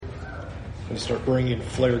and start bringing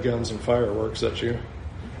flare guns and fireworks at you.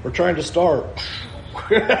 We're trying to start.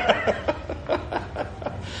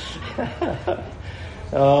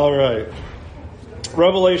 All right.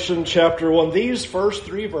 Revelation chapter 1. These first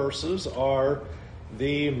 3 verses are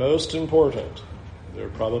the most important. They're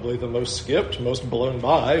probably the most skipped, most blown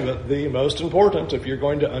by, but the most important if you're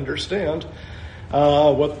going to understand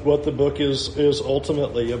what the book is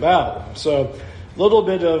ultimately about. So, a little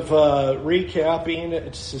bit of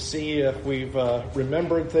recapping to see if we've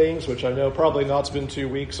remembered things, which I know probably not. It's been 2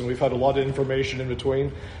 weeks, and we've had a lot of information in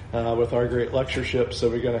between with our great lectureship, so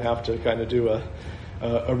we're going to have to kind of do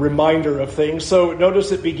a reminder of things. So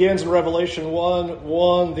notice it begins in Revelation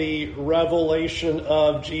 1, the revelation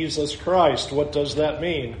of Jesus Christ. What does that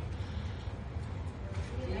mean?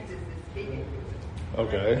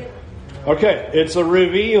 Okay, it's a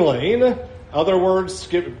revealing. Other words,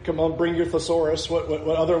 come on, bring your thesaurus. What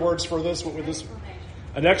other words for this? What would this?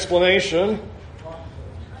 An explanation.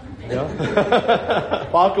 Yeah.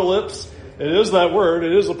 Apocalypse. It is that word.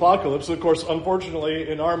 It is apocalypse. Of course, unfortunately,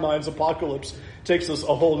 in our minds, apocalypse takes us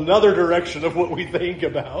a whole nother direction of what we think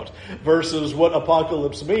about versus what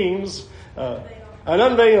apocalypse means. An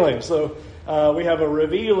unveiling. So we have a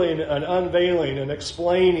revealing, an unveiling, an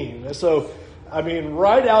explaining. So, I mean,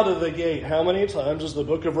 right out of the gate, how many times does the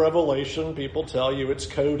book of Revelation people tell you it's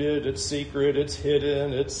coded, it's secret, it's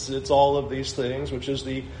hidden, it's all of these things, which is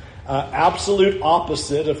the absolute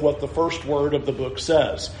opposite of what the first word of the book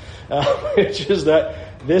says, which is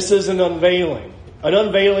that this is an unveiling. An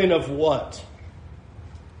unveiling of what?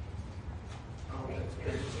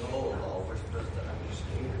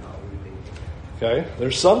 Okay,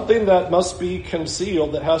 there's something that must be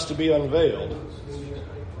concealed that has to be unveiled.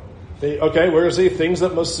 Where is he? Things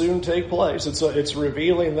that must soon take place. It's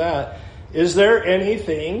revealing that. Is there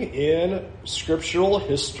anything in scriptural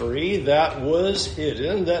history that was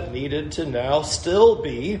hidden that needed to now still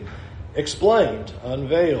be explained,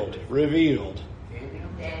 unveiled, revealed?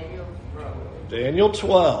 Daniel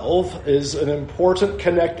 12 is an important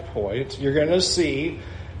connect point. You're going to see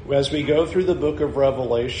as we go through the book of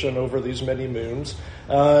Revelation over these many moons,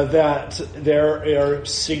 that there are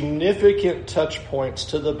significant touch points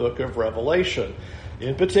to the book of Revelation.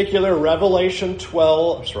 In particular,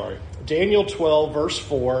 Daniel 12 verse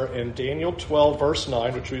 4 and Daniel 12 verse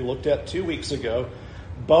 9, which we looked at 2 weeks ago.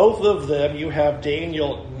 Both of them, you have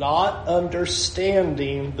Daniel not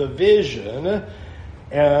understanding the vision,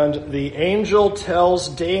 and the angel tells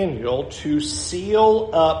Daniel to seal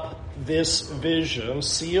up this vision,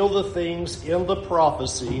 seal the things in the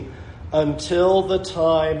prophecy until the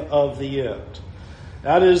time of the end.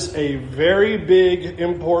 That is a very big,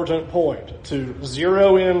 important point to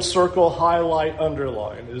zero in, circle, highlight,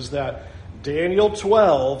 underline, is that Daniel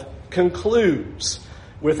 12 concludes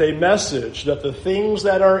with a message that the things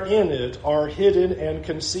that are in it are hidden and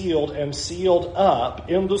concealed and sealed up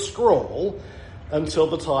in the scroll until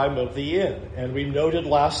the time of the end. And we noted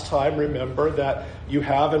last time, remember, that you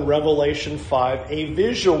have in Revelation 5 a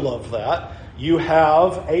visual of that. You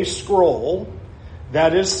have a scroll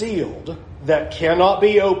that is sealed, that cannot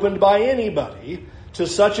be opened by anybody, to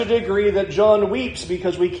such a degree that John weeps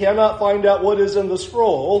because we cannot find out what is in the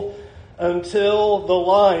scroll until the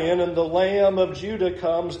Lion and the Lamb of Judah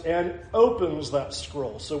comes and opens that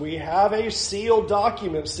scroll. So we have a sealed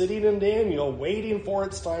document sitting in Daniel waiting for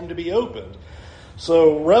its time to be opened.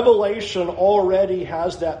 So Revelation already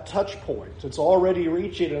has that touch point. It's already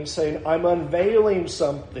reaching and saying, I'm unveiling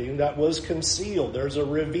something that was concealed. There's a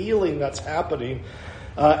revealing that's happening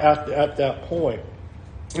at that point.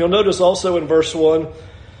 You'll notice also in verse 1,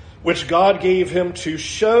 which God gave him to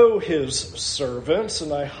show his servants.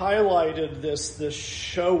 And I highlighted this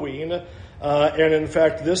showing. And in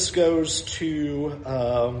fact, this goes to,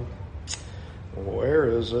 where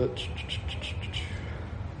is it?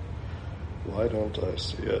 Why don't I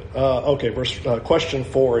see it? Question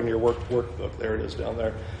 4 in your workbook. There it is down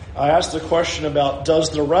there. I asked the question about, does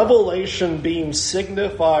the revelation being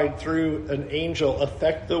signified through an angel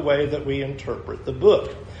affect the way that we interpret the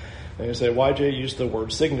book? And you say, why did you use the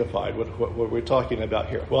word signified? What we're talking about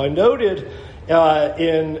here? Well, I noted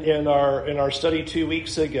in our study 2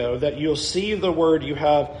 weeks ago that you'll see the word, you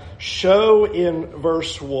have show in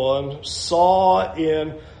verse 1, saw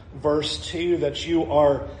in verse 2, that you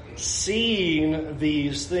are seeing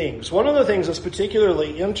these things. One of the things that's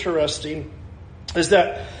particularly interesting is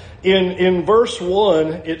that in verse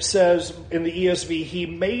 1, it says in the ESV, he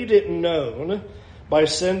made it known by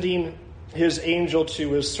sending his angel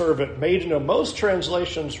to his servant. Made known. Most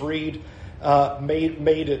translations read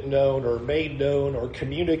made it known or made known or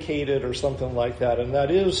communicated or something like that. And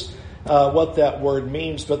that is what that word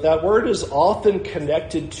means, but that word is often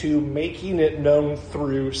connected to making it known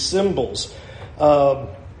through symbols.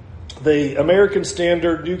 The American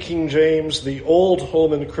Standard, New King James, the Old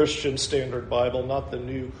Holman Christian Standard Bible, not the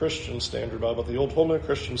New Christian Standard Bible, the Old Holman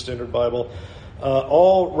Christian Standard Bible,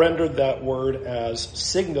 all rendered that word as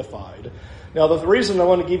signified. Now, the reason I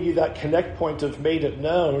want to give you that connect point of made it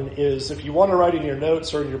known is if you want to write in your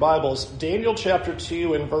notes or in your Bibles, Daniel chapter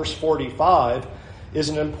 2 and verse 45 is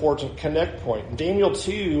an important connect point. Daniel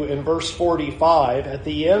 2 and verse 45, at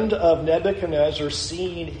the end of Nebuchadnezzar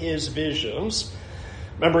seeing his visions,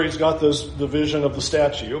 remember he's got the vision of the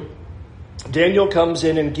statue, Daniel comes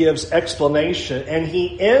in and gives explanation, and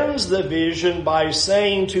he ends the vision by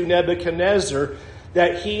saying to Nebuchadnezzar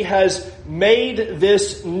that he has made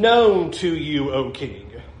this known to you, O king.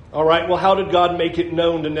 All right, well, how did God make it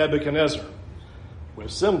known to Nebuchadnezzar? With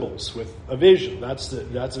symbols, with a vision. That's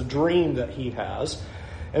a dream that he has.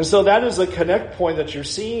 And so that is a connect point that you're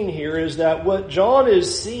seeing here, is that what John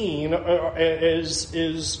is seeing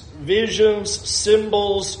is visions,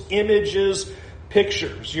 symbols, images,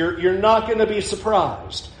 pictures. You're not going to be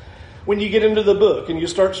surprised when you get into the book and you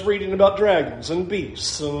start reading about dragons and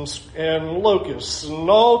beasts and locusts and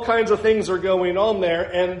all kinds of things are going on there,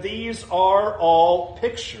 and these are all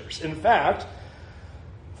pictures. In fact,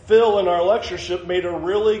 Phil in our lectureship made a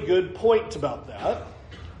really good point about that.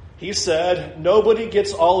 He said, nobody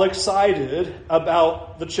gets all excited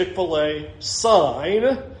about the Chick-fil-A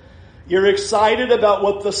sign. You're excited about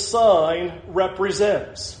what the sign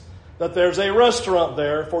represents, that there's a restaurant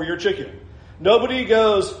there for your chicken. Nobody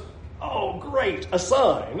goes, oh, great, a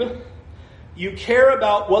sign. You care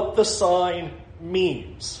about what the sign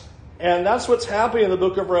means. And that's what's happening in the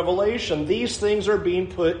book of Revelation. These things are being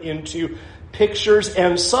put into pictures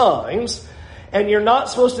and signs, and you're not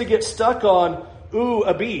supposed to get stuck on, ooh,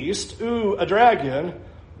 a beast, ooh, a dragon.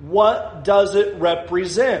 What does it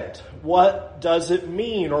represent? What does it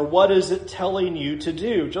mean? Or what is it telling you to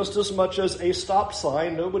do? Just as much as a stop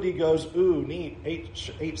sign, nobody goes, ooh, neat,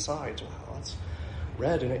 eight sides. Wow, that's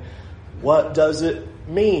red in it. What does it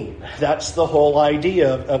mean? That's the whole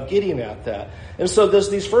idea of getting at that. And so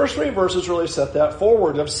these first three verses really set that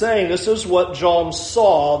forward of saying this is what John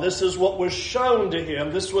saw, this is what was shown to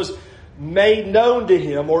him, this was made known to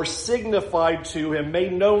him or signified to him,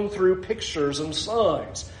 made known through pictures and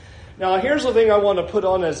signs. Now here's the thing I want to put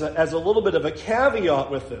on as a little bit of a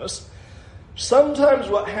caveat with this. Sometimes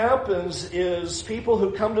what happens is people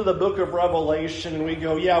who come to the book of Revelation and we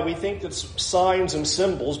go, yeah, we think it's signs and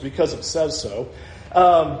symbols because it says so.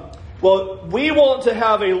 Well, we want to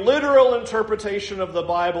have a literal interpretation of the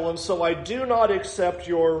Bible, and so I do not accept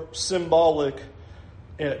your symbolic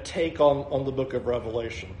take on the book of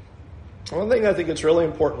Revelation. One thing I think it's really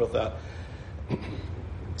important with that,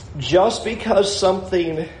 just because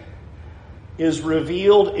something is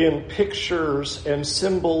revealed in pictures and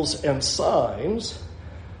symbols and signs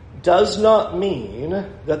does not mean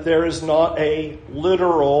that there is not a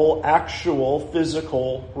literal, actual,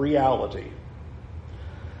 physical reality.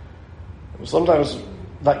 Sometimes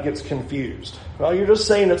that gets confused. Well, you're just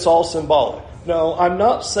saying it's all symbolic. No, I'm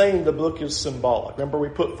not saying the book is symbolic. Remember, we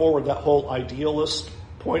put forward that whole idealist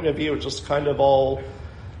point of view. It's just kind of all,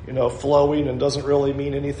 flowing and doesn't really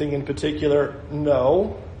mean anything in particular.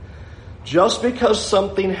 No. Just because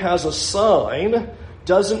something has a sign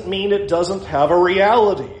doesn't mean it doesn't have a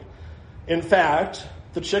reality. In fact,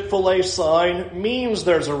 the Chick-fil-A sign means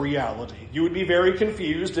there's a reality. You would be very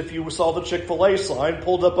confused if you saw the Chick-fil-A sign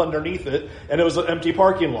pulled up underneath it and it was an empty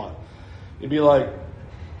parking lot. You'd be like,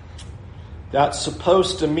 that's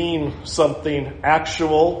supposed to mean something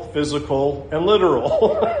actual, physical, and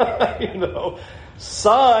literal.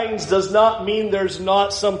 Signs does not mean there's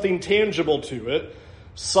not something tangible to it.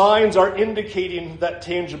 Signs are indicating that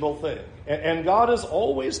tangible thing. And God is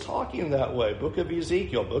always talking that way. Book of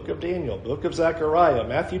Ezekiel, book of Daniel, book of Zechariah,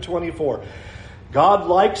 Matthew 24. God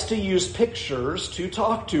likes to use pictures to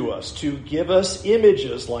talk to us, to give us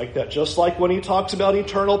images like that. Just like when he talks about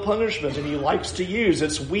eternal punishment, and he likes to use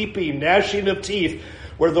it's weeping, gnashing of teeth,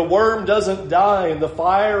 where the worm doesn't die and the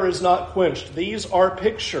fire is not quenched. These are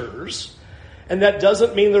pictures. And that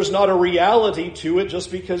doesn't mean there's not a reality to it just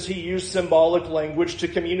because he used symbolic language to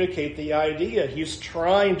communicate the idea. He's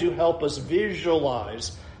trying to help us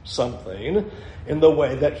visualize something in the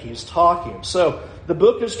way that he's talking. So the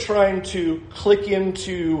book is trying to click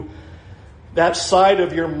into that side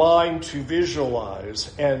of your mind to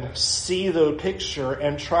visualize and see the picture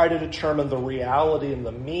and try to determine the reality and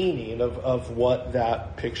the meaning of what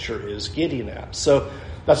that picture is getting at. So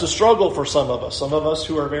that's a struggle for some of us. Some of us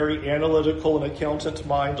who are very analytical and accountant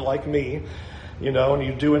mind like me, and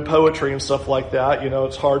you're doing poetry and stuff like that,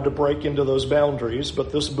 it's hard to break into those boundaries,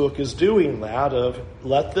 but this book is doing that of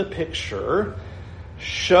let the picture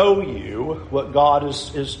show you what God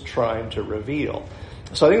is trying to reveal.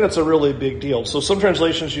 So I think that's a really big deal. So some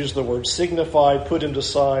translations use the word signified, put into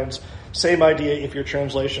signs. Same idea if your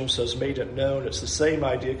translation says made it known. It's the same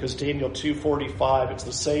idea because Daniel 2:45, it's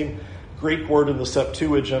the same Greek word in the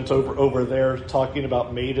Septuagint over there talking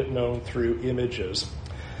about made it known through images.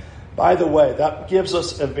 By the way, that gives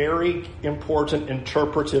us a very important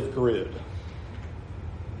interpretive grid.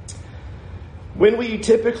 When we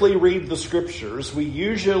typically read the scriptures, we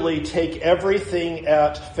usually take everything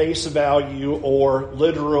at face value or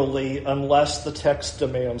literally unless the text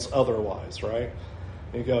demands otherwise, right?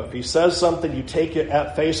 You go, if he says something, you take it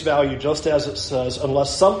at face value just as it says,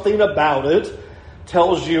 unless something about it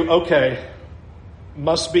tells you, okay,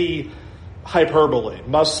 must be hyperbole,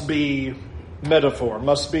 must be metaphor,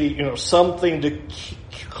 must be, something to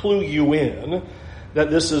clue you in that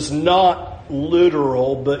this is not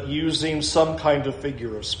literal, but using some kind of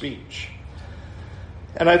figure of speech.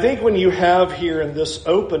 And I think when you have here in this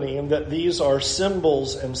opening that these are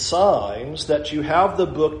symbols and signs, that you have the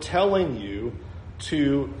book telling you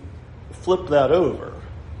to flip that over.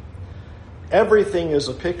 Everything is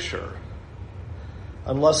a picture,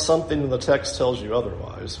 unless something in the text tells you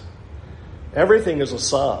otherwise. Everything is a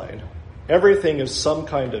sign. Everything is some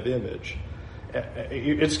kind of image.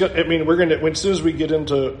 We're going to, as soon as we get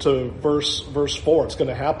into verse 4, it's going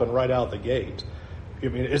to happen right out of the gate.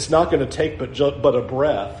 It's not going to take but a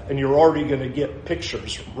breath, and you're already going to get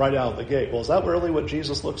pictures right out of the gate. Well, is that really what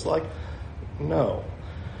Jesus looks like? No.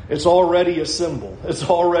 It's already a symbol. It's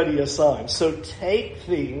already a sign. So take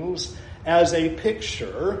things as a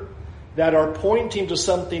picture that are pointing to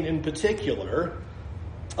something in particular,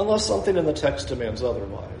 unless something in the text demands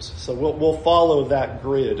otherwise. So we'll follow that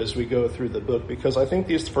grid as we go through the book, because I think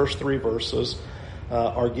these first 3 verses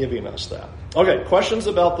are giving us that. Okay, questions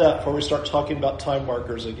about that before we start talking about time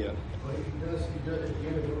markers again? Well, he does at the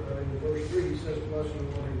end of verse 3, he says, blessed is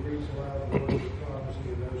the one who reads aloud the words of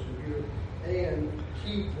prophecy of those who hear it, and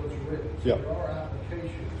keep what's written. So there are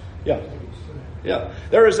applications. Yeah,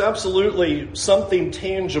 there is absolutely something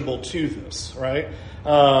tangible to this, right?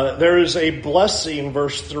 There is a blessing,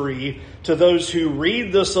 verse 3, to those who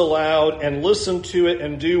read this aloud and listen to it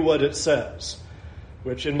and do what it says.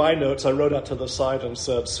 Which in my notes I wrote out to the side and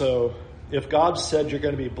said, so if God said you're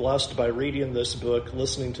going to be blessed by reading this book,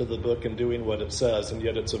 listening to the book, and doing what it says, and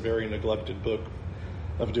yet it's a very neglected book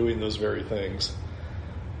of doing those very things.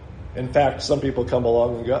 In fact, some people come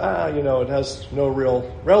along and go, it has no real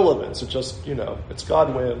relevance. It just, it's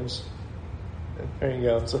God wins. And there you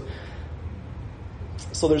go.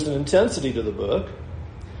 So there's an intensity to the book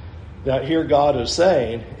that here God is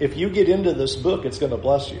saying, if you get into this book, it's going to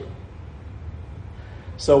bless you.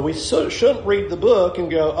 So we shouldn't read the book and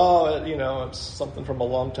go, it's something from a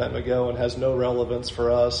long time ago and has no relevance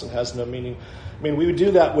for us and has no meaning. We would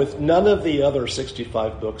do that with none of the other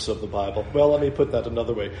 65 books of the Bible. Well, let me put that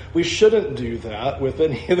another way. We shouldn't do that with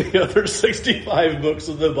any of the other 65 books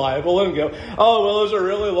of the Bible and go, it was a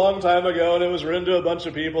really long time ago and it was written to a bunch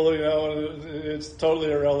of people, and it's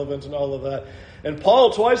totally irrelevant and all of that. And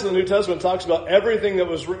Paul twice in the New Testament talks about everything that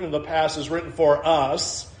was written in the past is written for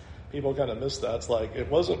us. People kind of miss that. It's like it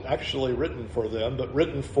wasn't actually written for them, but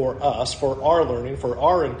written for us, for our learning, for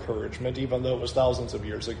our encouragement, even though it was thousands of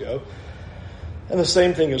years ago. And the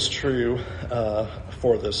same thing is true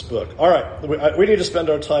for this book. All right, we need to spend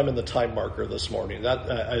our time in the time marker this morning. That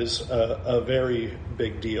is a very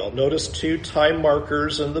big deal. Notice 2 time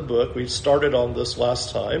markers in the book. We started on this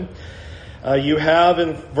last time. You have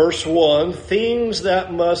in verse 1, things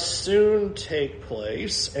that must soon take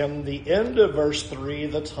place. And the end of verse 3,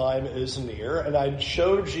 the time is near. And I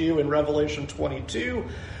showed you in Revelation 22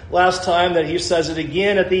 last time that he says it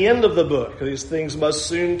again at the end of the book. These things must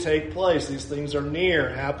soon take place. These things are near,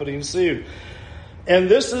 happening soon. And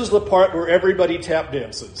this is the part where everybody tap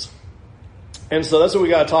dances. And so that's what we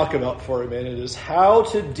got to talk about for a minute, is how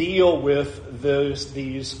to deal with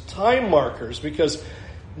these time markers, because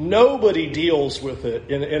nobody deals with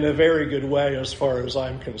it in a very good way as far as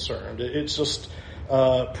I'm concerned. It's just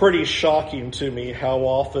pretty shocking to me how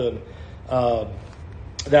often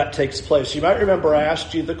that takes place. You might remember I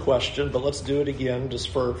asked you the question, but let's do it again just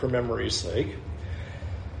for memory's sake.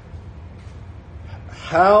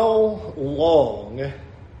 How long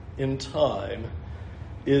in time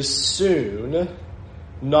is soon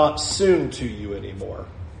not soon to you anymore?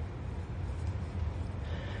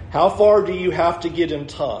 How far do you have to get in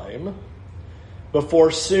time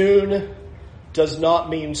before soon does not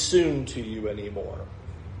mean soon to you anymore?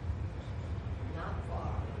 Not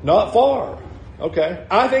far. Not far. Okay,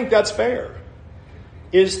 I think that's fair.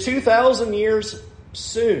 Is 2,000 years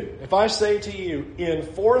soon? If I say to you, in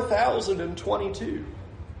 4022,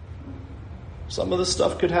 some of this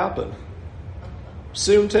stuff could happen.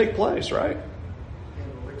 Soon take place, right?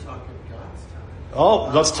 And we're talking God's time. Oh,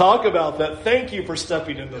 let's talk about that. Thank you for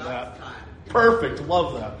stepping into that. Perfect.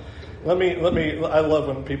 Love that. I love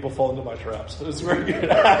when people fall into my traps. It's very good.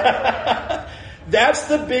 That's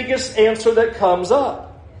the biggest answer that comes up.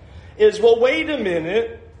 Is, well, wait a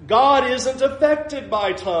minute. God isn't affected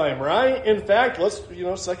by time, right? In fact, 2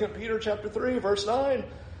 Peter chapter 3, verse 9.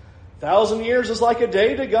 1,000 years is like a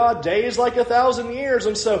day to God. Day is like 1,000 years.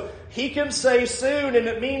 And so he can say soon, and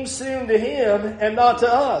it means soon to him and not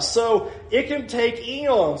to us. So it can take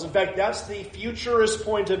eons. In fact, that's the futurist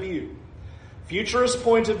point of view. Futurist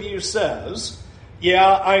point of view says,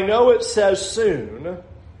 yeah, I know it says soon,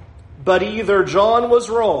 but either John was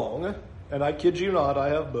wrong, and I kid you not, I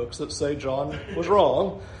have books that say John was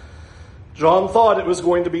wrong. John thought it was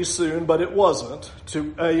going to be soon, but it wasn't.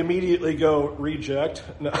 To immediately go reject.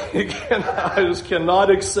 No, I just cannot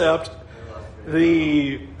accept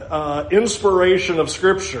the inspiration of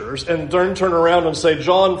scriptures and turn around and say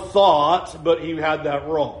John thought, but he had that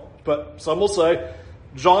wrong. But some will say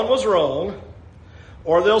John was wrong,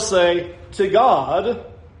 or they'll say to God,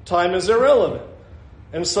 time is irrelevant.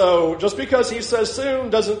 And so just because he says soon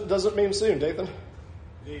doesn't mean soon, Dathan.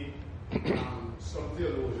 Some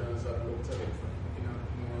theologians have looked at it in a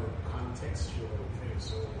more contextual way.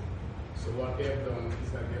 So what they've done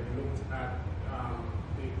is that they've looked at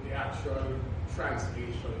the actual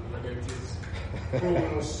translation, whether it is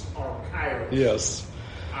Chronos or Kairos. Yes.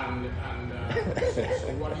 And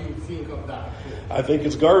so what do you think of that? I think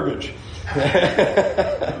it's garbage.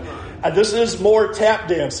 This is more tap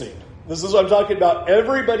dancing. This is what I'm talking about.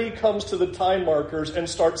 Everybody comes to the time markers and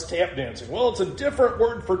starts tap dancing. Well, it's a different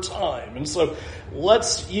word for time. And so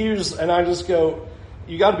let's use, and I just go,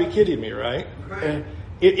 you got to be kidding me, right? Right.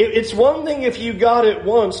 It's one thing if you got it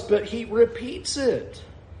once, but he repeats it.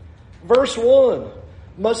 Verse 1,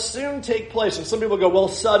 must soon take place. And some people go, well,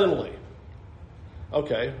 suddenly.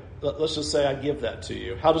 Okay, let's just say I give that to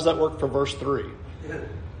you. How does that work for verse 3?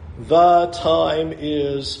 The time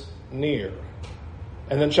is near.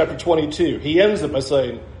 And then chapter 22, he ends it by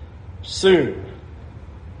saying, soon.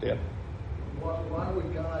 Dan? Why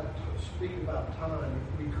would God speak about time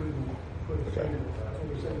if we couldn't put a finger on it? I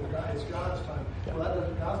think we said, well, it's God's time. Yeah.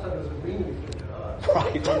 Well, God's time doesn't mean anything to us.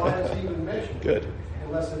 Right. So why is he even mentioned? Good.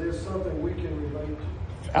 Unless it is something we can relate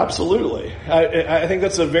to. Absolutely. I think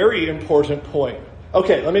that's a very important point.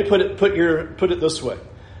 Okay, let me put it this way.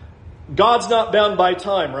 God's not bound by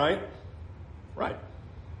time, right? Right.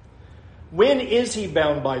 When is he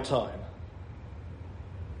bound by time?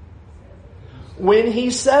 When he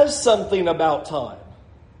says something about time.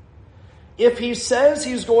 If he says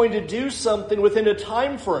he's going to do something within a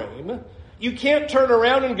time frame, you can't turn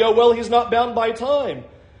around and go, well, he's not bound by time.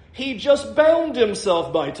 He just bound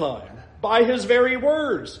himself by time, by his very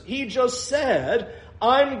words. He just said,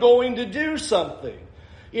 I'm going to do something.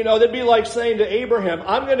 That'd be like saying to Abraham,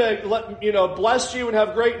 I'm going to bless you and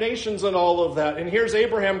have great nations and all of that. And here's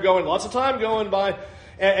Abraham going, lots of time going by.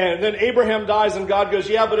 And then Abraham dies and God goes,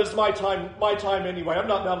 yeah, but it's my time anyway. I'm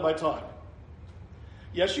not bound by time.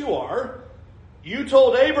 Yes, you are. You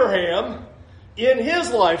told Abraham in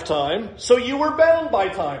his lifetime, so you were bound by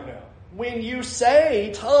time now. When you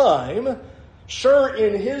say time, sure,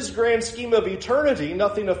 in his grand scheme of eternity,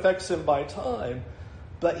 nothing affects him by time,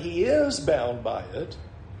 but he is bound by it.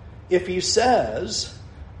 If he says,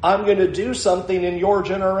 I'm going to do something in your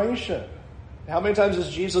generation. How many times is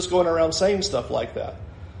Jesus going around saying stuff like that?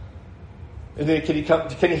 And then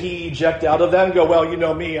can he eject out of that and go, well, you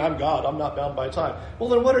know me, I'm God, I'm not bound by time. Well,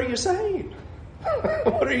 then what are you saying?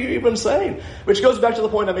 What are you even saying? Which goes back to the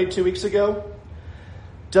point I made 2 weeks ago.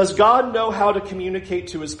 Does God know how to communicate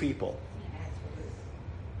to his people?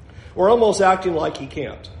 We're almost acting like he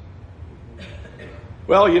can't.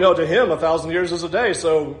 Well, to him, 1,000 years is a day,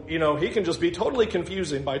 so, he can just be totally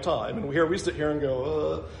confusing by time. And we sit here and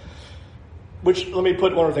go, Which, let me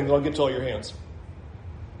put one other thing, then I'll get to all your hands.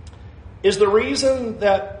 Is the reason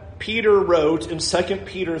that Peter wrote in 2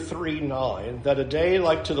 Peter 3:9 that a day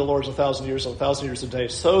like to the Lord is 1,000 years and 1,000 years a day,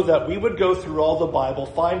 so that we would go through all the Bible,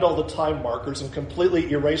 find all the time markers, and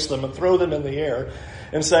completely erase them and throw them in the air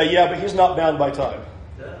and say, yeah, but he's not bound by time.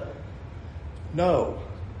 No.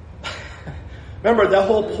 Remember, the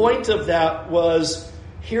whole point of that was,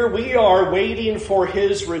 here we are waiting for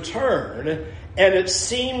his return, and it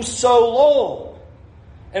seems so long.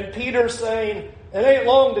 And Peter's saying, it ain't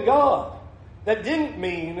long to God. That didn't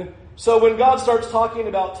mean, so when God starts talking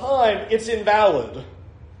about time, it's invalid.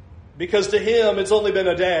 Because to him, it's only been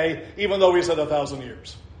a day, even though he said 1,000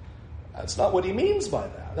 years. That's not what he means by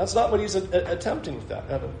that. That's not what he's attempting with that.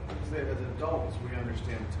 Evan? As adults, we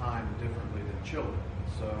understand time differently than children.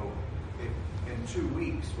 So if in 2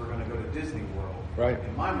 weeks we're going to go to Disney World, right.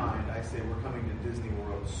 In my mind, I say we're coming to Disney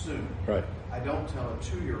World soon. Right. I don't tell a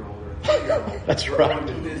 2-year-old or a 3-year-old That's we're right.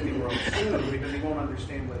 going to Disney World soon because he won't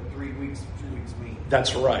understand what 3 weeks, 2 weeks mean.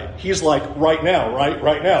 That's right. He's like, right now, right?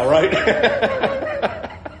 Right now, right?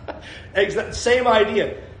 Same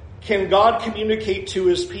idea. Can God communicate to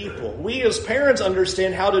his people? We as parents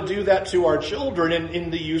understand how to do that to our children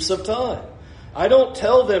in the use of time. I don't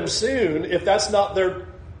tell them soon if that's not their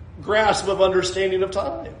grasp of understanding of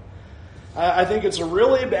time. I think it's a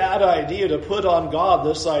really bad idea to put on God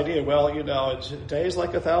this idea, well, a day is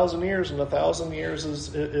like 1,000 years, and 1,000 years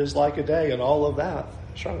is like a day, and all of that.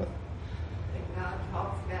 Charlotte? God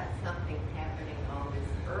talks about something happening on this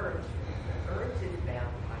earth. The earth is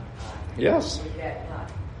bound by time. Yes. Would that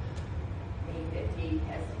not mean that he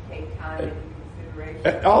has to take time into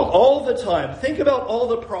consideration? All the time. Think about all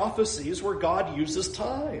the prophecies where God uses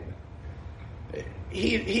time.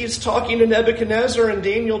 He's talking to Nebuchadnezzar in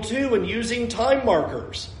Daniel 2 and using time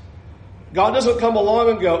markers. God doesn't come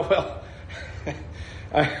along and go,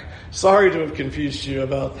 well, sorry to have confused you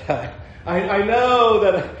about that. I know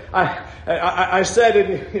that I said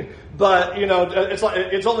it, but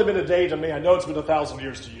it's only been a day to me. I know it's been 1,000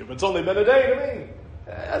 years to you, but it's only been a day to me.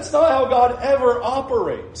 That's not how God ever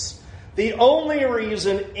operates. The only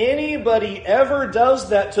reason anybody ever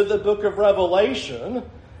does that to the book of Revelation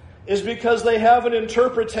is because they have an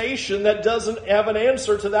interpretation that doesn't have an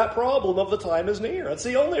answer to that problem of the time is near. That's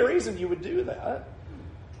the only reason you would do that.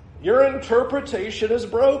 Your interpretation is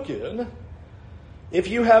broken if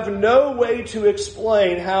you have no way to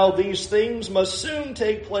explain how these things must soon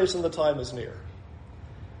take place and the time is near.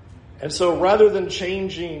 And so rather than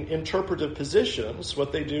changing interpretive positions,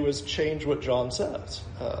 what they do is change what John says.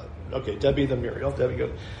 Okay, Debbie then Muriel. Debbie,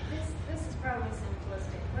 go. This is probably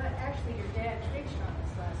simplistic, but actually your dad preached on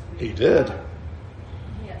this last week. He did.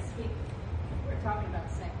 Yes, we're talking about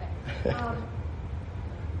the same thing.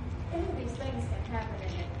 Any of these things can happen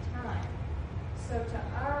at any time. So to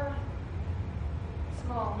our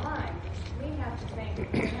small mind, we have to think it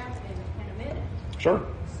can happen in a minute. Sure.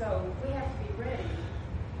 So we have to be ready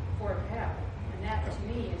for it to happen. And that, to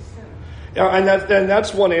me, is soon. Yeah, and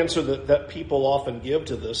that's one answer that people often give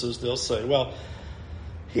to this is they'll say, well,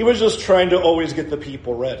 he was just trying to always get the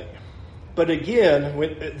people ready. But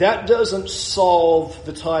again, that doesn't solve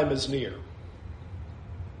the time is near.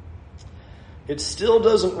 It still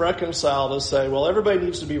doesn't reconcile to say, well, everybody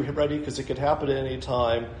needs to be ready because it could happen at any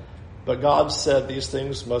time. But God said these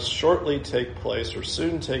things must shortly take place or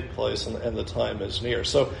soon take place, and the time is near.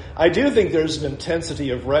 So I do think there's an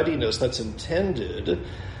intensity of readiness that's intended,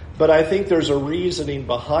 but I think there's a reasoning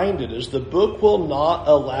behind it, is the book will not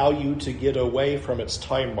allow you to get away from its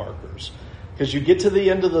time markers. Because you get to the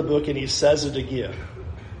end of the book and he says it again.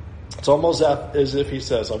 It's almost as if he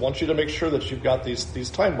says, I want you to make sure that you've got these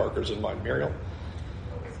time markers in mind. Muriel?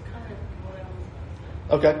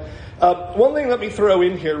 Okay. One thing let me throw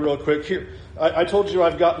in here real quick. Here, I told you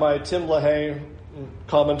I've got my Tim LaHaye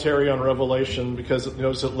commentary on Revelation because it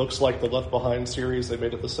looks like the Left Behind series. They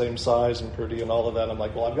made it the same size and pretty and all of that. I'm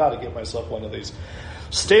like, well, I've got to get myself one of these.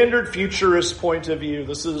 Standard futurist point of view.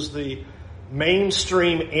 This is the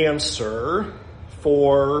mainstream answer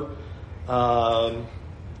for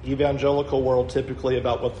evangelical world typically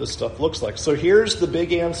about what this stuff looks like. So here's the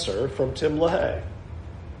big answer from Tim LaHaye.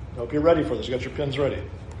 Hope you're ready for this. You got your pens ready.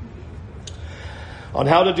 On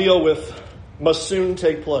how to deal with must soon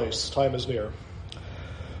take place. Time is near.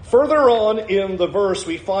 Further on in the verse,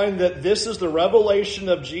 we find that this is the revelation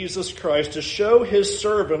of Jesus Christ to show his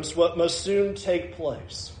servants what must soon take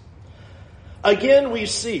place. Again, we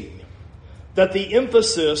see that the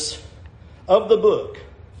emphasis of the book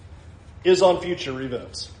is on future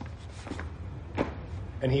events.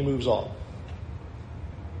 And he moves on.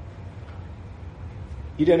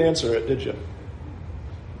 You didn't answer it, did you?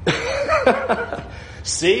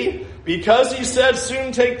 See? Because he said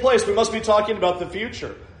soon take place, we must be talking about the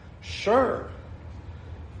future. Sure.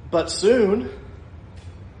 But soon,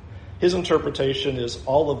 his interpretation is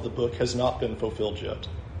all of the book has not been fulfilled yet.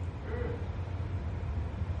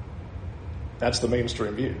 That's the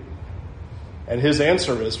mainstream view. And his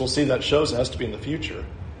answer is, well, see, that shows it has to be in the future.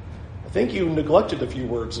 I think you neglected a few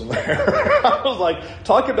words in there. I was like,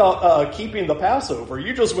 talk about keeping the Passover.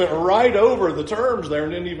 You just went right over the terms there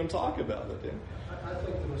and didn't even talk about it. I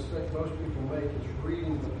think the mistake most people make is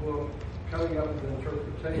reading the book, coming up with an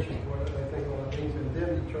interpretation of what they think all it means, and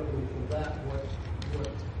then determining from that what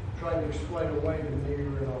trying to explain away the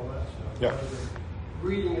mirror and all that stuff. Yeah.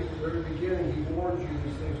 Reading at the very beginning, he warns you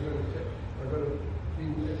these things are going to be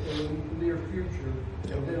in the near future,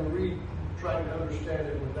 and then trying to understand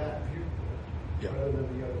it with that viewpoint rather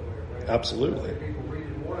than the other way around. Absolutely. People read it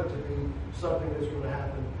and want it to be something that's going to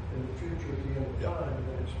happen in the future at the end of time, and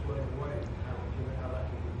then explain away how that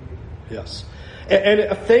can be. Yes.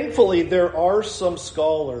 And thankfully, there are some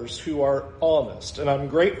scholars who are honest, and I'm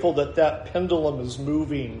grateful that pendulum is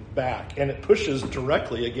moving back, and it pushes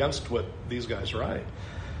directly against what these guys write.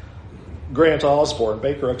 Grant Osborne,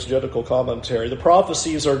 Baker Exegetical Commentary, the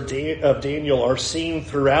prophecies of Daniel are seen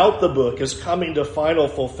throughout the book as coming to final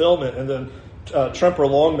fulfillment, and then Tremper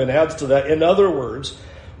Longman adds to that. In other words,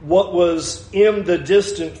 what was in the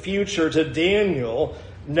distant future to Daniel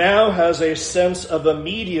now has a sense of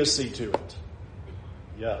immediacy to it.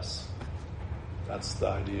 Yes, that's the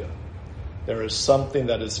idea. There is something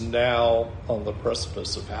that is now on the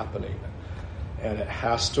precipice of happening, and it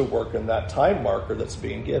has to work in that time marker that's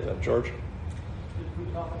being given. George? Did we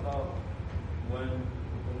talk about when the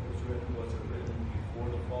book was written? Was it written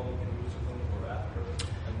before the fall of Jerusalem or after?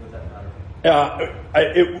 And would that matter?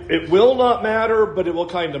 It will not matter, but it will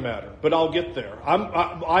kind of matter. But I'll get there.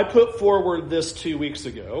 I put forward this 2 weeks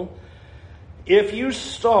ago. If you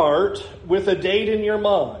start with a date in your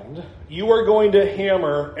mind, you are going to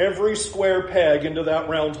hammer every square peg into that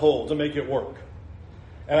round hole to make it work.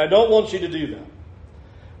 And I don't want you to do that.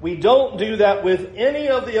 We don't do that with any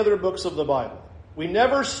of the other books of the Bible. We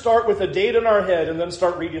never start with a date in our head and then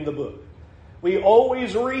start reading the book. We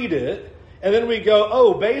always read it, and then we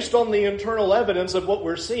go, based on the internal evidence of what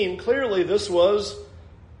we're seeing, clearly this was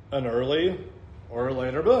an early or a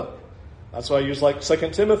later book. That's why I use 2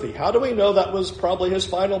 Timothy. How do we know that was probably his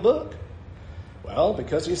final book? Well,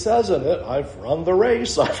 because he says in it, I've run the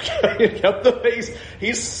race, I've kept the pace.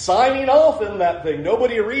 He's signing off in that thing.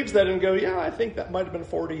 Nobody reads that and go, I think that might have been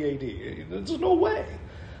 40 AD. There's no way.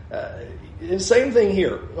 Same thing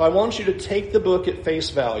here. I want you to take the book at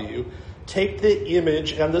face value, take the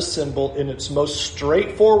image and the symbol in its most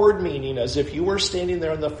straightforward meaning as if you were standing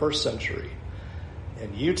there in the first century.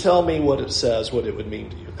 And you tell me what it says, what it would mean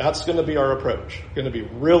to you. That's going to be our approach. Going to be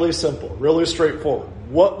really simple, really straightforward.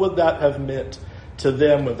 What would that have meant to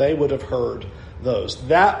them when they would have heard those?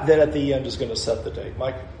 That then at the end is going to set the date.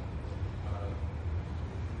 Mike? For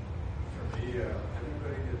me,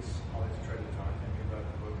 everybody gets always tried to talk to me about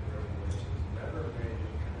the book of Revelation. Never made any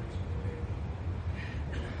connection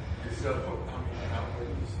with me. So, how would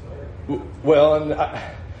you start? Well, and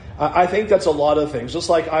I think that's a lot of things. Just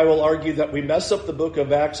like I will argue that we mess up the book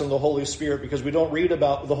of Acts and the Holy Spirit because we don't read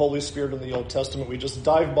about the Holy Spirit in the Old Testament. We just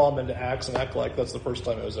dive bomb into Acts and act like that's the first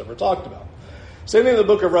time it was ever talked about. Same thing in the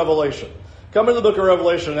book of Revelation. Come into the book of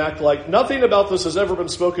Revelation and act like nothing about this has ever been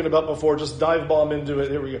spoken about before. Just dive bomb into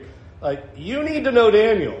it. Here we go. You need to know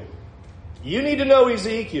Daniel. You need to know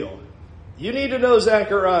Ezekiel. You need to know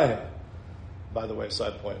Zechariah. By the way,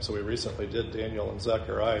 side point. So we recently did Daniel and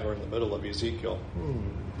Zechariah, and we're in the middle of Ezekiel.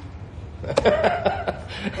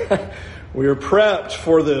 We are prepped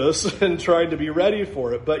for this and trying to be ready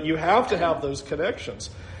for it, but you have to have those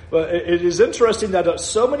connections. But it is interesting that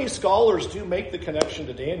so many scholars do make the connection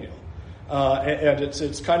to Daniel. And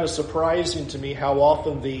it's kind of surprising to me how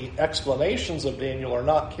often the explanations of Daniel are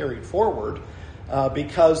not carried forward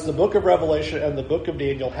because the book of Revelation and the book of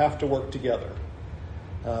Daniel have to work together.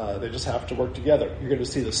 They just have to work together. You're going to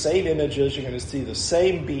see the same images. You're going to see the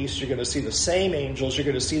same beasts. You're going to see the same angels. You're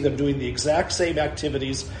going to see them doing the exact same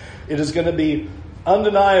activities. It is going to be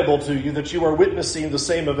undeniable to you that you are witnessing the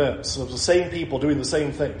same events of the same people doing the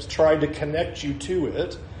same things, trying to connect you to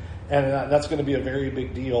it. And that's going to be a very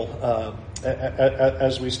big deal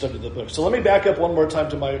as we study the book. So let me back up one more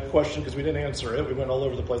time to my question because we didn't answer it. We went all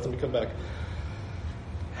over the place. Let me come back.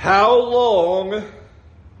 How long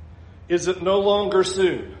is it no longer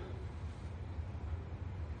soon?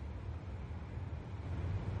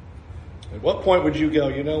 At what point would you go,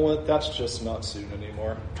 you know what, that's just not soon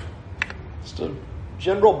anymore? Just a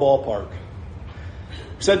general ballpark.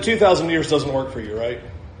 We said 2,000 years doesn't work for you, right?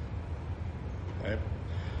 Okay.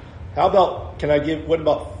 How about, what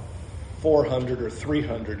about 400 or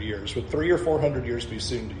 300 years? Would 300 or 400 years be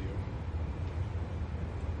soon to you?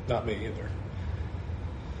 Not me either.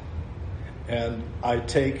 And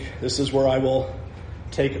this is where I will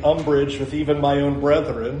take umbrage with even my own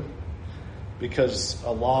brethren, because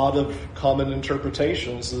a lot of common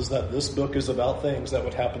interpretations is that this book is about things that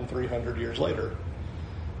would happen 300 years later.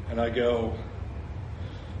 And I go,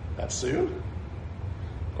 that's soon?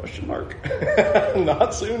 Question mark.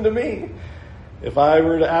 Not soon to me. If I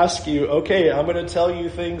were to ask you, okay, I'm going to tell you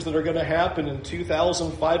things that are going to happen in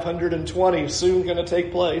 2520, soon going to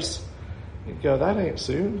take place, you'd go, that ain't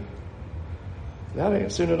soon. That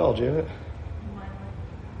ain't soon at all, Janet.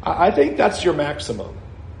 I think that's your maximum.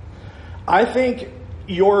 I think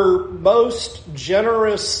your most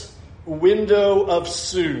generous window of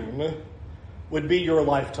soon would be your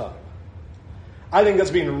lifetime. I think that's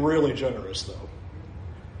being really generous, though.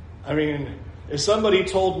 I mean, if somebody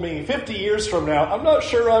told me 50 years from now, I'm not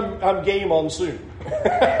sure I'm game on soon.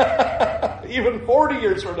 Even 40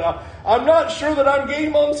 years from now, I'm not sure that I'm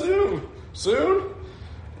game on soon. Soon?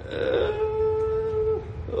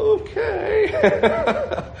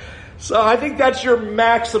 Okay. So I think that's your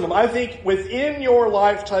maximum. I think within your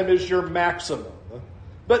lifetime is your maximum.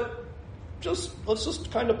 But let's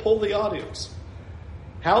just kind of pull the audience.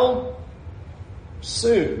 How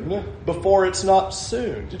soon before it's not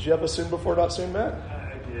soon? Did you have a soon before not soon, Matt?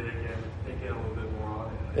 I did, again, thinking a little bit more on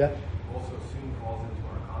it. Yeah. Also, soon falls into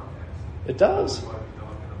our context. It does. What are we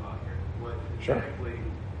talking about here? What Sure. exactly,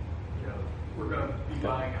 we're going to be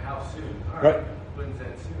buying a house soon. All Right. When's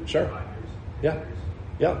that soon? Sure. 5 years. Yeah. 10 years.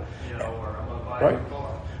 Yeah. Or I'm going to buy a Right. new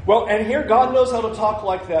car. Well, and here God knows how to talk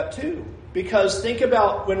like that too. Because think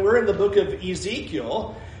about when we're in the book of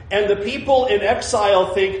Ezekiel and the people in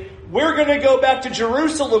exile think, we're going to go back to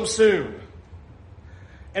Jerusalem soon.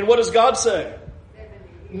 And what does God say?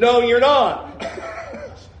 70 No, you're not.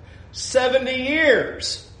 70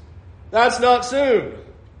 years. That's not soon.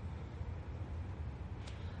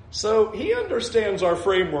 So he understands our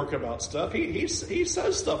framework about stuff. He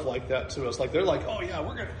says stuff like that to us. Like they're like, oh yeah,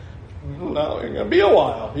 it's going to be a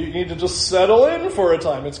while. You need to just settle in for a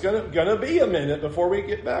time. It's going to be a minute before we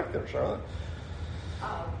get back there, Charlotte.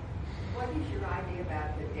 What is your idea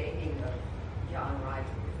about the dating of John Rice?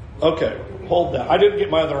 Okay, hold that. I didn't get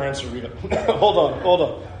my other answer yet. Hold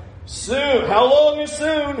on. Soon. How long is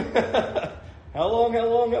soon? How long?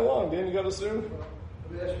 Dan, you got a soon?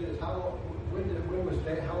 Let me ask you this: how long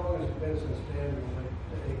has it been since Daniel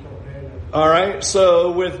told Daniel? All right.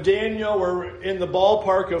 So with Daniel, we're in the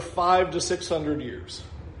ballpark of 500 to 600 years.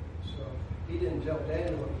 So he didn't tell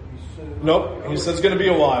Daniel it would be soon. Nope. He said it's going to be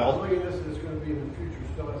a while. Looking at this, it's going to be in the future.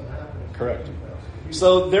 Still hasn't happened. Correct.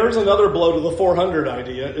 So there's another blow to the 400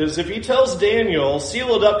 idea. Is if he tells Daniel,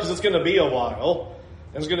 seal it up because it's going to be a while,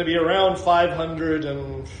 and it's going to be around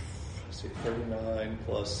 539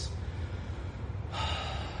 plus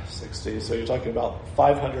 60. So you're talking about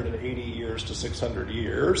 580 years to 600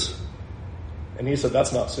 years. And he said,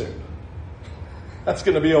 that's not soon. That's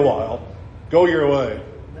going to be a while. Go your way.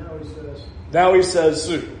 Now he says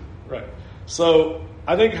soon. Right. So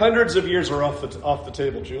I think hundreds of years are off the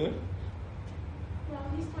table, Julie. Well,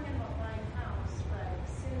 he's talking about buying a house, but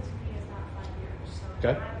soon to be is not 5 years. So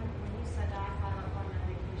Okay. when you said that, I thought of going on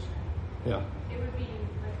vacation. Yeah. It would be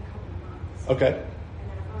like a couple of months. Okay. And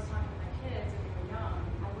then if I was talking to my kids and they were young,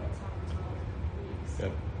 I wouldn't talk until a couple weeks.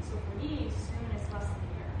 Yep. So for me, soon is less than a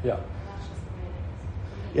year. Yeah. And that's just the way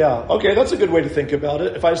it is. Yeah. Okay, that's a good way to think about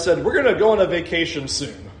it. If I said, we're going to go on a vacation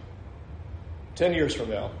soon, 10 years from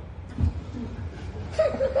now.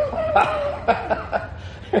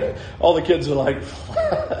 All the kids are like,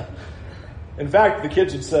 in fact, the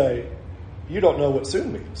kids would say, you don't know what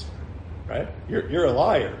soon means, right? You're a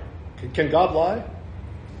liar. Can God lie?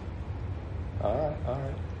 All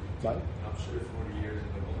right. Mike? I'm sure 40 years in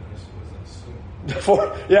the wilderness wasn't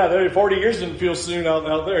soon. 40 years didn't feel soon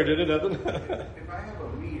out there, did it, Evan? If I have a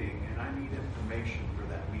meeting and I need information for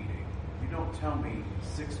that meeting, you don't tell me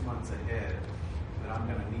 6 months ahead that I'm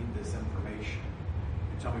going to need this information.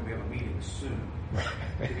 You tell me we have a meeting soon.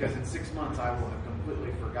 Because in 6 months I will have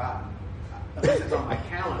completely forgotten, unless it's on my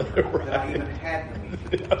calendar, Right. that I even had the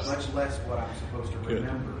meeting, Yes. much less what I'm supposed to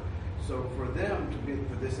remember. So for them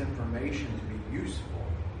for this information to be useful,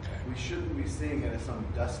 we shouldn't be seeing it as some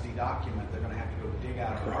dusty document they're going to have to go dig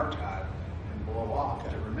out of an Correct. archive and blow off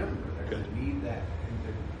to remember. They're going to need that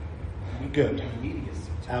Good.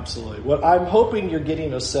 immediacy. Absolutely. What I'm hoping you're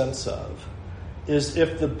getting a sense of is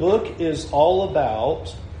if the book is all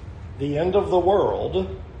about the end of the world,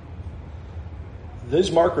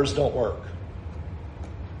 these markers don't work.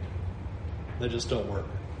 They just don't work.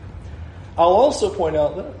 I'll also point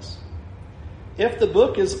out this. If the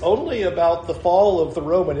book is only about the fall of the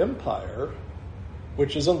Roman Empire,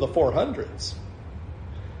 which is in the 400s,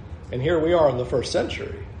 and here we are in the 1st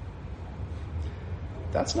century,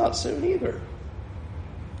 that's not soon either.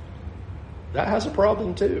 That has a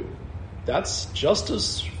problem too. That's just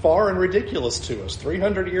as far and ridiculous to us.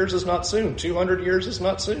 300 years is not soon. 200 years is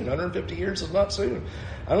not soon. 150 years is not soon.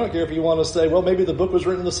 I don't care if you want to say, well, maybe the book was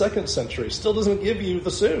written in the 2nd century. Still doesn't give you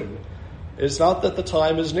the soon. It's not that the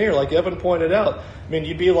time is near. Like Evan pointed out, I mean,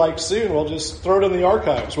 you'd be like, soon, we'll just throw it in the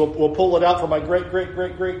archives. We'll pull it out for my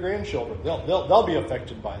great-great-great-great-grandchildren. They'll be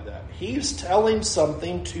affected by that. He's telling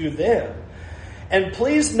something to them. And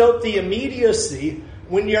please note the immediacy.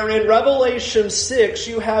 When you're in Revelation 6,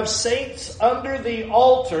 you have saints under the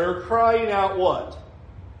altar crying out what?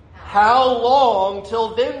 How long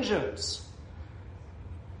till vengeance?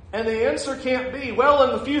 And the answer can't be, well,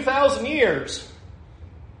 in a few thousand years.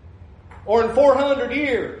 Or in 400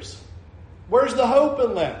 years. Where's the hope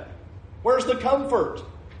in that? Where's the comfort?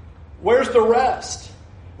 Where's the rest?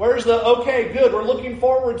 Where's the, okay, good, we're looking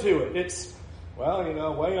forward to it. It's, well,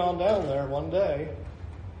 way on down there one day.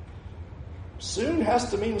 Soon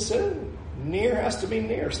has to mean soon. Near has to mean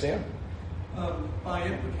near. Stan? My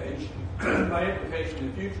implication in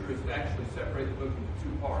the future is to actually separate the book into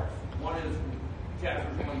two parts. One is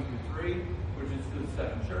chapters 1 through 3, which is to the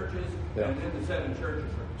 7 churches, and then the 7 churches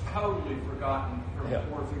are totally forgotten from 4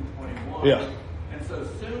 through 21. Yeah. And so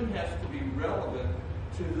soon has to be relevant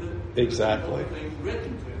to the exactly things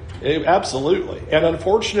written to. Absolutely. And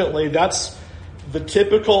unfortunately, that's the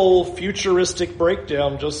typical futuristic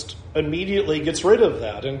breakdown just immediately gets rid of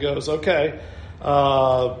that and goes, okay,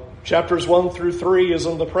 chapters 1 through 3 is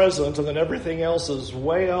in the present, and then everything else is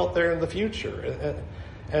way out there in the future.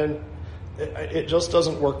 And it just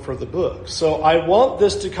doesn't work for the book. So I want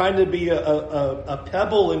this to kind of be a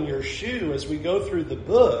pebble in your shoe as we go through the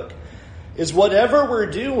book, is whatever we're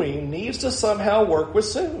doing needs to somehow work with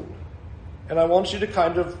soon. And I want you to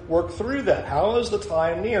kind of work through that. How is the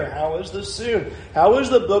time near? How is the soon? How is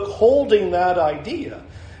the book holding that idea?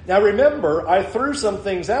 Now remember, I threw some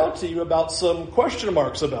things out to you about some question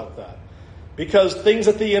marks about that. Because things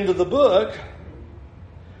at the end of the book,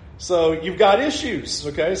 so you've got issues,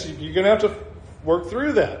 okay? So you're going to have to work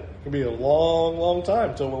through that. It can be a long, long time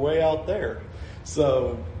until we're way out there.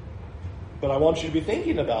 So, but I want you to be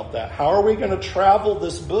thinking about that. How are we going to travel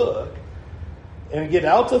this book and get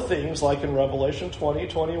out to things like in Revelation 20,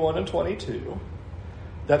 21, and 22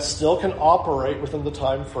 that still can operate within the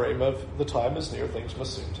time frame of the time is near, things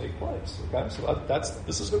must soon take place. Okay, so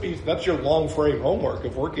that's your long frame homework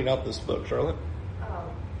of working out this book, Charlotte.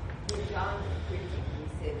 When John was preaching,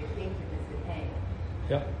 he said the kingdom is at hand.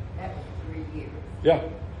 Yeah. That was 3 years. Yeah.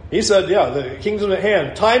 He said, the kingdom at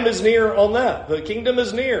hand. Time is near on that. The kingdom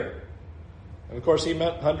is near. And of course he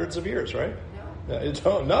meant hundreds of years, right?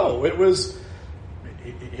 No. No, it was,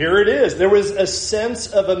 here it is. There was a sense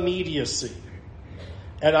of immediacy.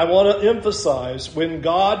 And I want to emphasize, when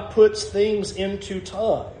God puts things into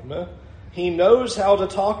time, He knows how to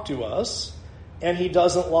talk to us, and He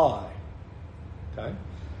doesn't lie. Okay?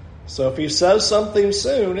 So if He says something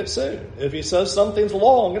soon, it's soon. If He says something's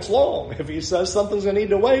long, it's long. If He says something's going to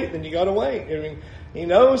need to wait, then you got to wait. I mean, He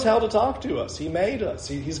knows how to talk to us. He made us.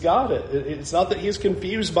 He's got it. It's not that He's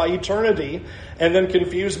confused by eternity and then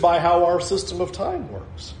confused by how our system of time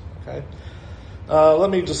works. Okay? Let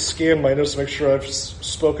me just scan my notes to make sure I've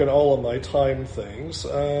spoken all of my time things.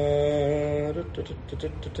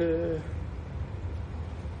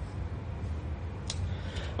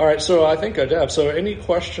 All right, so I think I have. So any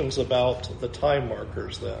questions about the time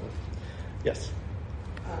markers then? Yes?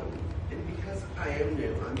 And because I am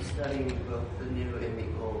new, I'm studying both the new and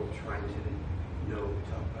the old, trying to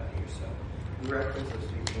talk about it yourself. In reference to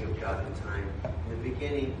speaking of God and time, in the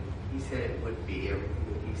beginning, He said it would be everything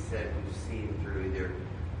that He said we've seen through either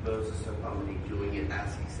Moses or somebody doing it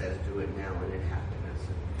as He says, do it now, and it happened as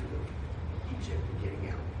Egypt getting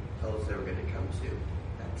out. Told us they were going to come to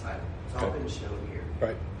that time. It's all been shown here.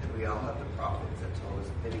 Right. And we all have the prophets that told us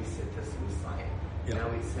that He sent us the Messiah. Yep. Now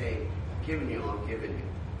He's saying, I'm giving you,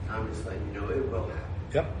 I'm just letting you know it will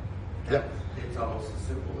happen. Yep. It's almost as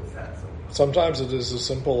simple as that. Sometimes it is as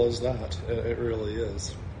simple as that. It really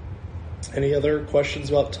is. Any other questions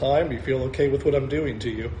about time? Do you feel okay with what I'm doing to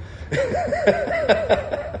you?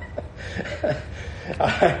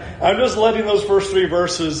 I'm just letting those first 3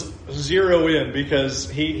 verses zero in because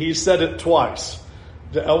he said it twice.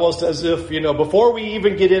 Almost as if, before we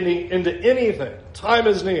even get into anything, time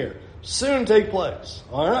is near. Soon take place.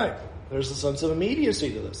 All right. There's a sense of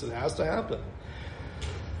immediacy to this. It has to happen.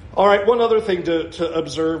 All right. One other thing to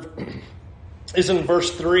observe is in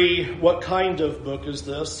verse 3. What kind of book is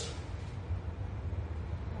this?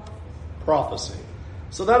 Prophecy.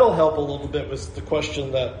 So that'll help a little bit with the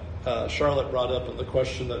question that Charlotte brought up and the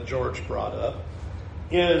question that George brought up.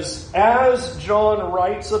 Is as John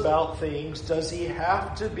writes about things, does he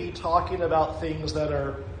have to be talking about things that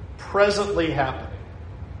are presently happening?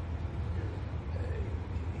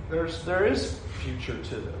 There is future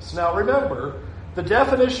to this. Now remember, the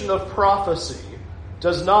definition of prophecy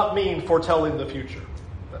does not mean foretelling the future.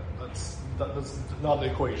 That's not an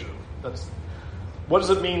equation. What does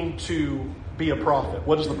it mean to be a prophet?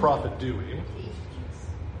 What is the prophet doing?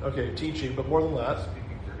 Okay, teaching, but more than that,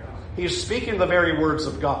 he's speaking the very words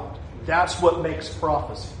of God. That's what makes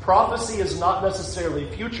prophecy. Prophecy is not necessarily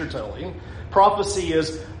future telling. Prophecy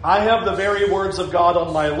is, I have the very words of God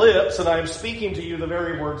on my lips, and I am speaking to you the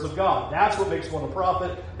very words of God. That's what makes one a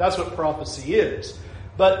prophet. That's what prophecy is.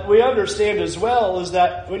 But we understand as well is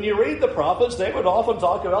that when you read the prophets, they would often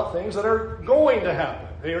talk about things that are going to happen.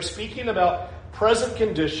 They are speaking about present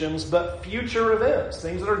conditions, but future events,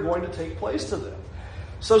 things that are going to take place to them.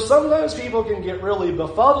 So sometimes people can get really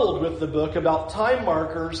befuddled with the book about time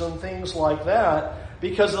markers and things like that,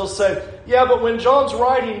 because they'll say, yeah, but when John's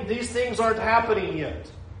writing, these things aren't happening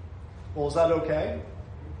yet. Well, is that okay?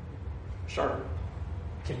 Sure.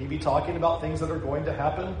 Can he be talking about things that are going to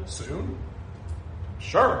happen soon?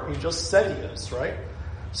 Sure. He just said he is, right?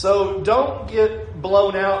 So don't get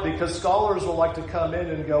blown out, because scholars will like to come in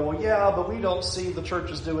and go, well, yeah, but we don't see the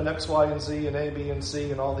churches doing X, Y, and Z and A, B, and C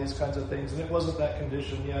and all these kinds of things, and it wasn't that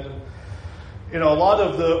condition yet. And, a lot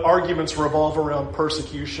of the arguments revolve around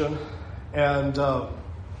persecution. And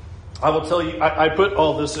I will tell you, I put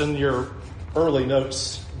all this in your early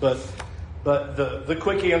notes, but the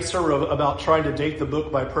quick answer about trying to date the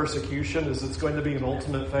book by persecution is it's going to be an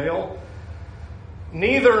ultimate fail.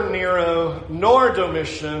 Neither Nero nor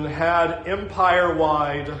Domitian had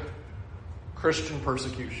empire-wide Christian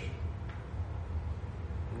persecution.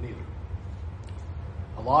 Neither.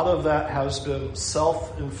 A lot of that has been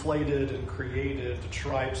self-inflated and created to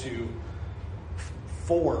try to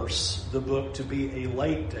force the book to be a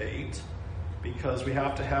late date, because we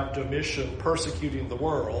have to have Domitian persecuting the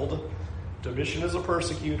world. Domitian is a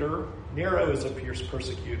persecutor. Nero is a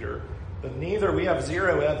persecutor. But we have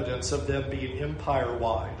zero evidence of them being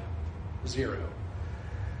empire-wide. Zero.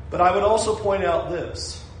 But I would also point out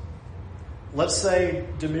this. Let's say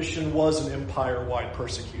Domitian was an empire-wide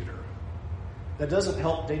persecutor. That doesn't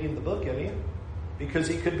help dating the book any, because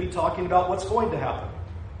he could be talking about what's going to happen.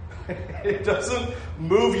 It doesn't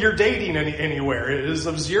move your dating anywhere. It is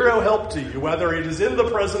of zero help to you, whether it is in the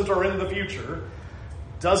present or in the future.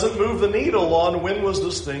 Doesn't move the needle on when was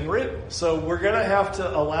this thing written. So we're going to have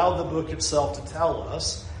to allow the book itself to tell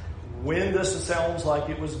us when this sounds like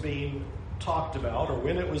it was being talked about or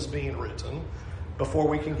when it was being written before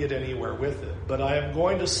we can get anywhere with it. But I am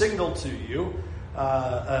going to signal to you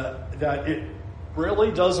that it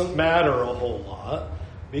really doesn't matter a whole lot,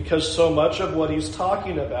 because so much of what he's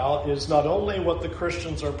talking about is not only what the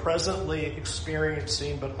Christians are presently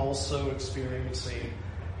experiencing, but also experiencing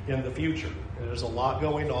in the future. There's a lot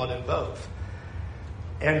going on in both.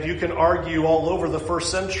 And you can argue all over the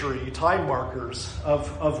first century time markers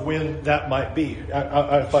of when that might be.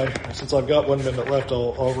 Since I've got 1 minute left,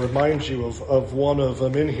 I'll remind you of one of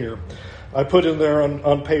them in here. I put in there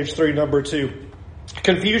on page 3, number 2.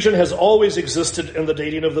 Confusion has always existed in the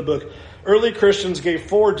dating of the book. Early Christians gave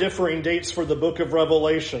 4 differing dates for the book of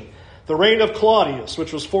Revelation. The reign of Claudius,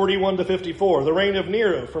 which was 41 to 54. The reign of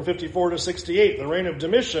Nero from 54 to 68. The reign of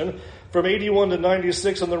Domitian from 81 to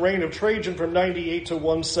 96. And the reign of Trajan from 98 to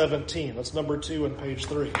 117. That's number 2 on page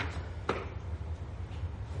 3.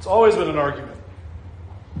 It's always been an argument.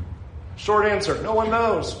 Short answer, no one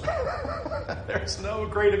knows. There's no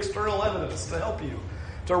great external evidence to help you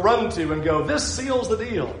to run to and go, this seals the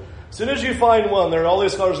deal. As soon as you find one, there are all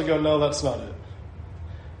these scholars that go, no, that's not it.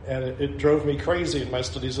 And it drove me crazy in my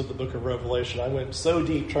studies of the book of Revelation. I went so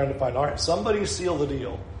deep trying to find, all right, somebody seal the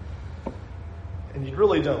deal. And you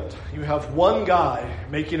really don't. You have one guy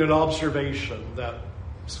making an observation that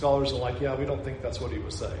scholars are like, yeah, we don't think that's what he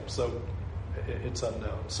was saying. So it's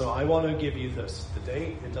unknown. So I want to give you this. The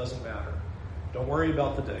date, it doesn't matter. Don't worry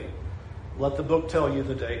about the date. Let the book tell you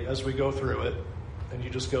the date as we go through it, and you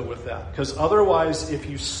just go with that. Because otherwise, if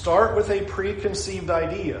you start with a preconceived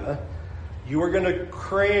idea, you are going to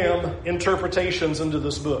cram interpretations into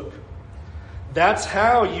this book. That's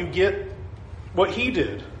how you get what he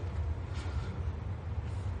did.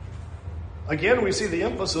 Again, we see the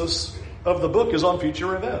emphasis of the book is on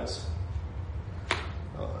future events.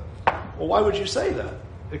 Well, why would you say that?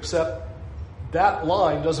 Except that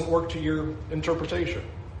line doesn't work to your interpretation.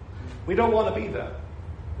 We don't want to be that.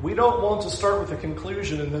 We don't want to start with a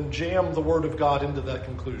conclusion and then jam the Word of God into that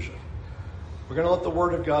conclusion. We're going to let the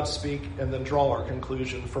Word of God speak and then draw our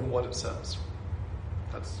conclusion from what it says.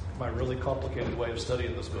 That's my really complicated way of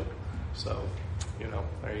studying this book. So,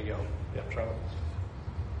 there you go. Yeah, Charlie.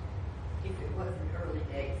 If it was an early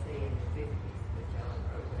day, say in the 50s, that John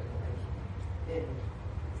wrote Revelation, then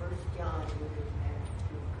 1 John would have had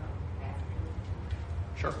to come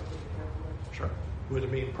after. Sure. Would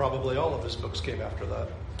it mean probably all of his books came after that?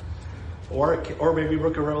 Or maybe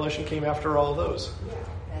Book of Revelation came after all those.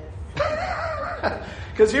 Yeah,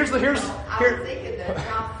 Because here's the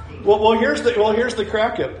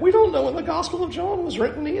crack up. We don't know when the Gospel of John was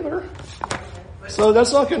written either. So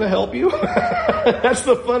that's not going to help you. That's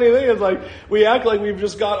the funny thing is like we act like we've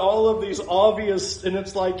just got all of these obvious, and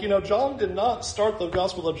it's like, John did not start the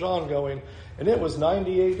Gospel of John going, and it was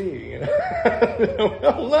 90 AD.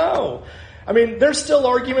 Well, no. I mean, there's still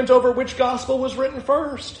argument over which gospel was written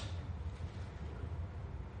first.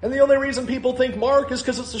 And the only reason people think Mark is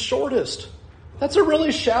because it's the shortest. That's a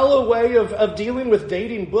really shallow way of dealing with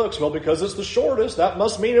dating books. Well, because it's the shortest, that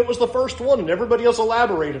must mean it was the first one and everybody else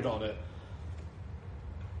elaborated on it.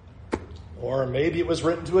 Or maybe it was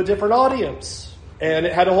written to a different audience and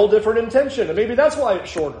it had a whole different intention, and maybe that's why it's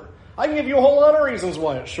shorter. I can give you a whole lot of reasons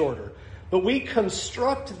why it's shorter. But we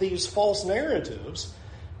construct these false narratives,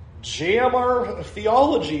 jam our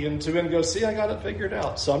theology into it, and go, see, I got it figured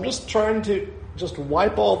out. So I'm just trying to just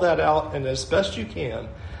wipe all that out, and as best you can,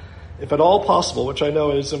 if at all possible, which I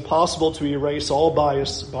know is impossible to erase all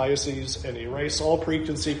biases and erase all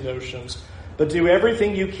preconceived notions, but do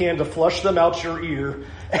everything you can to flush them out your ear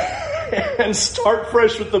and start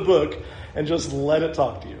fresh with the book and just let it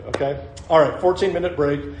talk to you, okay? All right, 14-minute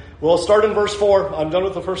break. We'll start in verse 4. I'm done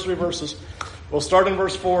with the first 3 verses. We'll start in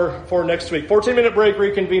verse 4 for next week. 14-minute break,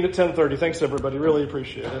 reconvene at 10:30. Thanks, everybody. Really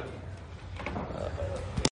appreciate it.